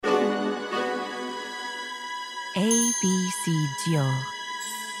ABC Dior.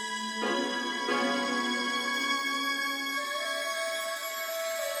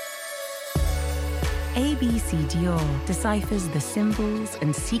 ABC Dior deciphers the symbols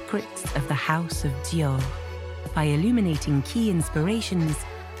and secrets of the House of Dior. By illuminating key inspirations,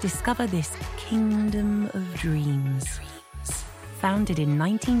 discover this kingdom of dreams. Founded in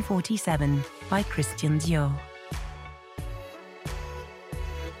 1947 by Christian Dior.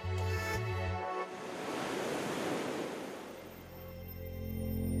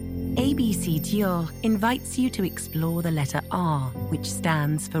 ABC Dior invites you to explore the letter R, which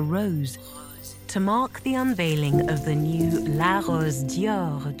stands for rose, to mark the unveiling of the new La Rose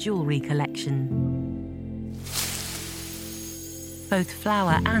Dior jewelry collection. Both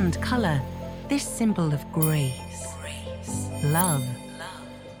flower and colour, this symbol of grace, love,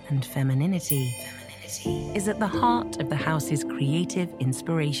 and femininity is at the heart of the house's creative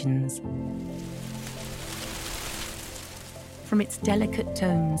inspirations. From its delicate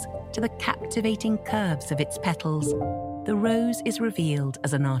tones to the captivating curves of its petals, the rose is revealed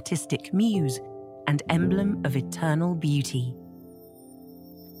as an artistic muse and emblem of eternal beauty.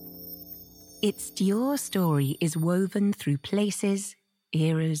 Its Dior story is woven through places,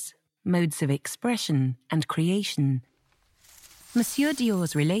 eras, modes of expression and creation. Monsieur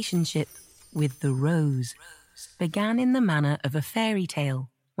Dior's relationship with the rose began in the manner of a fairy tale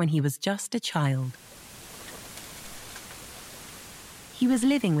when he was just a child. He was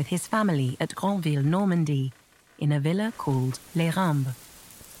living with his family at Granville, Normandy, in a villa called Les Rambes.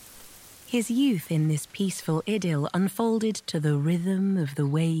 His youth in this peaceful idyll unfolded to the rhythm of the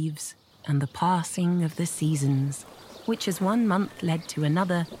waves and the passing of the seasons, which as one month led to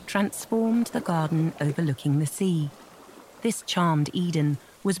another, transformed the garden overlooking the sea. This charmed Eden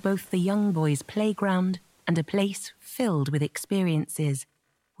was both the young boy's playground and a place filled with experiences,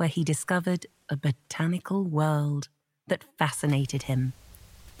 where he discovered a botanical world that fascinated him.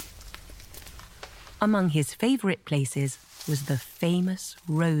 Among his favourite places was the famous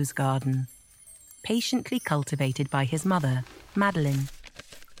rose garden, patiently cultivated by his mother, Madeleine.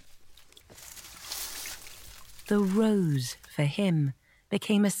 The rose, for him,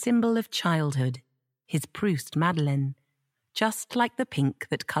 became a symbol of childhood, his Proust Madeleine, just like the pink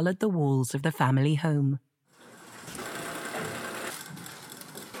that coloured the walls of the family home.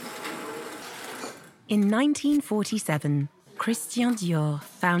 In 1947, Christian Dior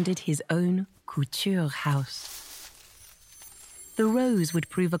founded his own couture house. The rose would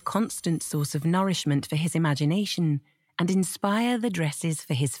prove a constant source of nourishment for his imagination and inspire the dresses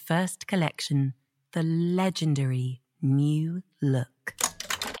for his first collection, the legendary New Look.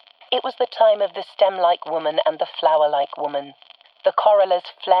 It was the time of the stem-like woman and the flower-like woman. The corollas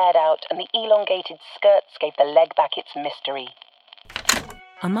flared out and the elongated skirts gave the leg back its mystery.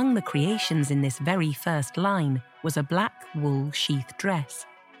 Among the creations in this very first line was a black wool sheath dress,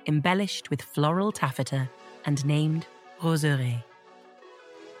 embellished with floral taffeta and named Roseraie.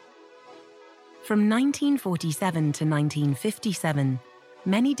 From 1947 to 1957,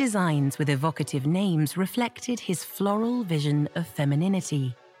 many designs with evocative names reflected his floral vision of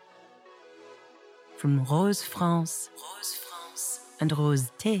femininity. From Rose France and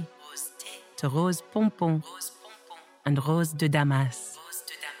Rose Thé to Rose Pompon and Rose de Damas.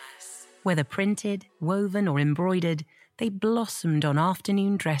 Whether printed, woven or embroidered, they blossomed on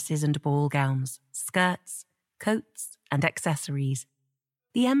afternoon dresses and ball gowns, skirts, coats and accessories.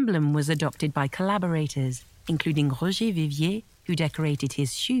 The emblem was adopted by collaborators, including Roger Vivier, who decorated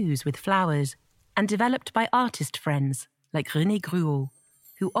his shoes with flowers, and developed by artist friends like René Gruot,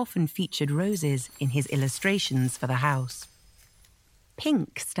 who often featured roses in his illustrations for the house.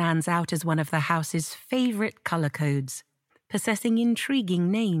 Pink stands out as one of the house's favourite colour codes, possessing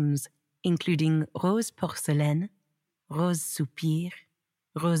intriguing names, including Rose Porcelaine, Rose Soupir,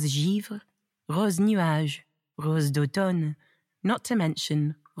 Rose Givre, Rose Nuage, Rose d'Automne, not to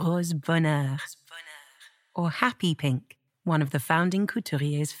mention Rose Bonheur, or Happy Pink, one of the founding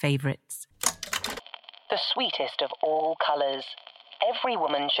couturier's favourites. The sweetest of all colours. Every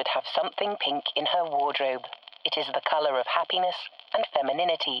woman should have something pink in her wardrobe. It is the colour of happiness and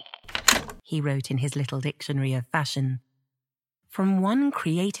femininity, he wrote in his little dictionary of fashion. From one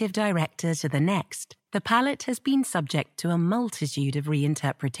creative director to the next, the palette has been subject to a multitude of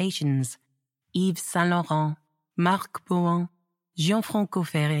reinterpretations. Yves Saint Laurent, Marc Bohan, Gianfranco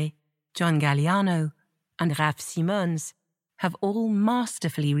Ferré, John Galliano, and Raf Simons have all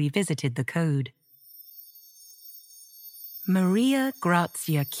masterfully revisited the code. Maria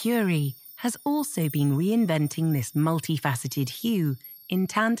Grazia Chiuri has also been reinventing this multifaceted hue in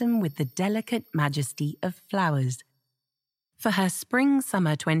tandem with the delicate majesty of flowers. For her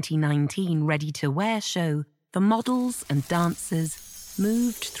Spring-Summer 2019 ready-to-wear show, the models and dancers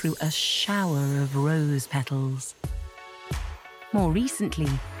moved through a shower of rose petals. More recently,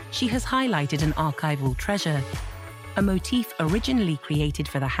 she has highlighted an archival treasure, a motif originally created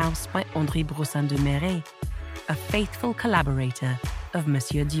for the house by André Brossin de Marais, a faithful collaborator of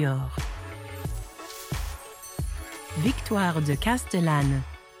Monsieur Dior. Victoire de Castellane,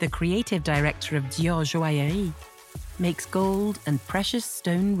 the creative director of Dior Joaillerie, makes gold and precious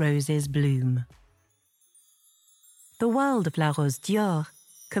stone roses bloom. The world of La Rose Dior,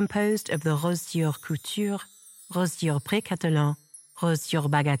 composed of the Rose Dior Couture, Rose Dior Pré-Catalan, Rose Dior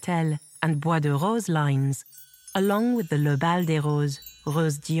Bagatelle, and Bois de Rose lines, along with the Le Bal des Roses,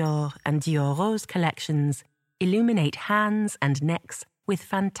 Rose Dior, and Dior Rose collections, illuminate hands and necks with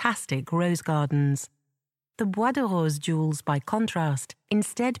fantastic rose gardens. The Bois de Rose jewels, by contrast,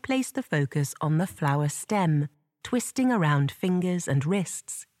 instead place the focus on the flower stem, twisting around fingers and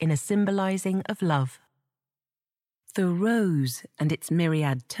wrists in a symbolizing of love. The rose and its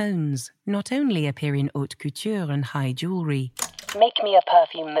myriad tones not only appear in haute couture and high jewellery. Make me a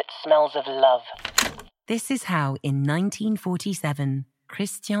perfume that smells of love. This is how, in 1947,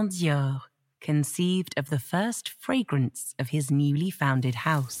 Christian Dior conceived of the first fragrance of his newly founded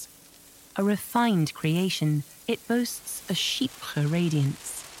house. A refined creation, it boasts a chypre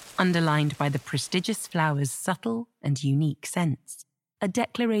radiance, underlined by the prestigious flower's subtle and unique scents. A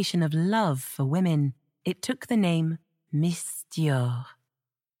declaration of love for women, it took the name Miss Dior,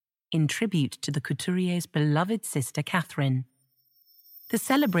 in tribute to the couturier's beloved sister Catherine. The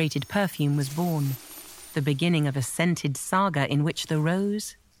celebrated perfume was born, the beginning of a scented saga in which the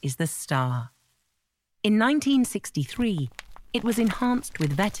rose is the star. In 1963, it was enhanced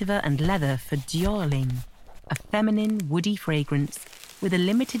with vetiver and leather for Diorling, a feminine, woody fragrance with a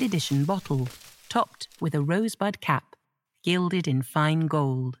limited edition bottle, topped with a rosebud cap, gilded in fine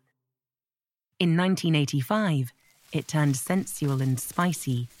gold. In 1985, it turned sensual and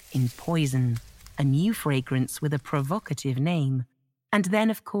spicy in Poison, a new fragrance with a provocative name. And then,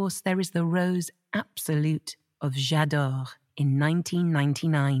 of course, there is the Rose Absolute of J'adore in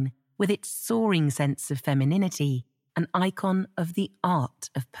 1999, with its soaring sense of femininity, an icon of the art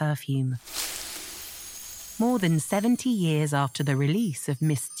of perfume. More than 70 years after the release of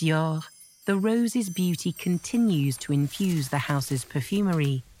Miss Dior, the rose's beauty continues to infuse the house's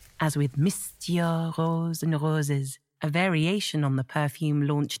perfumery, as with Miss Dior Rose and Roses, a variation on the perfume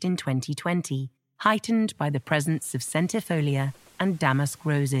launched in 2020, heightened by the presence of centifolia and damask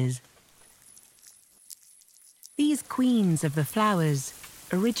roses. These queens of the flowers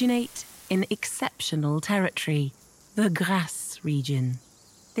originate in exceptional territory, the Grasse region.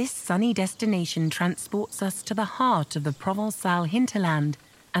 This sunny destination transports us to the heart of the Provençal hinterland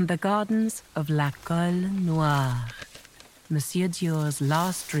and the gardens of La Colle Noire, Monsieur Dior's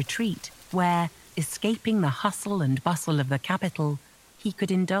last retreat, where, escaping the hustle and bustle of the capital, he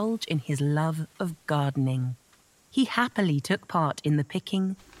could indulge in his love of gardening. He happily took part in the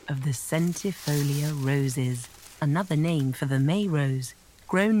picking of the centifolia roses, another name for the May rose,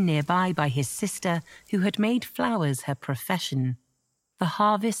 grown nearby by his sister, who had made flowers her profession. The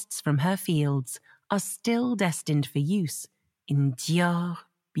harvests from her fields are still destined for use in Dior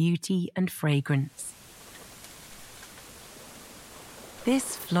beauty and fragrance.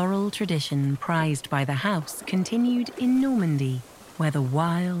 This floral tradition, prized by the house, continued in Normandy, where the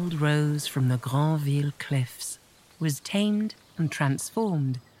wild rose from the Granville cliffs was tamed and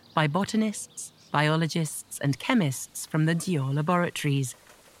transformed by botanists, biologists, and chemists from the Dior laboratories,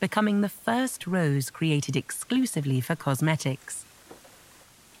 becoming the first rose created exclusively for cosmetics.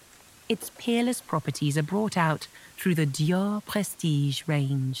 Its peerless properties are brought out through the Dior Prestige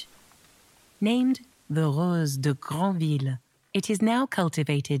range. Named the Rose de Granville, it is now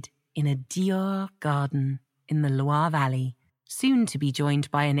cultivated in a Dior garden in the Loire Valley, soon to be joined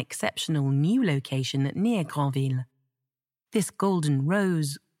by an exceptional new location near Granville. This golden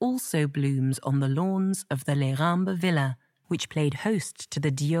rose also blooms on the lawns of the Les Rimbes Villa, which played host to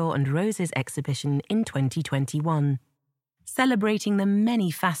the Dior and Roses exhibition in 2021. Celebrating the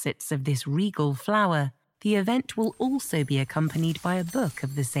many facets of this regal flower, the event will also be accompanied by a book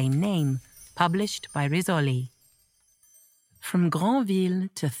of the same name, published by Rizzoli. From Granville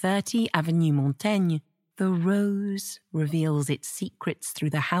to 30 Avenue Montaigne, the rose reveals its secrets through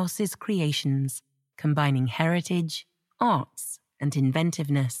the house's creations, combining heritage, arts, and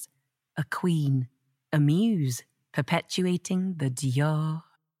inventiveness. A queen, a muse, perpetuating the Dior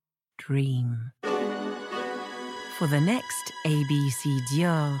dream. For the next ABC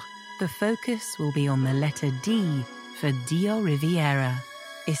Dior, the focus will be on the letter D for Dior Riviera,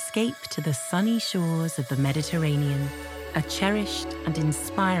 escape to the sunny shores of the Mediterranean, a cherished and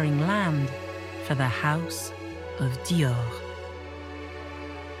inspiring land for the House of Dior.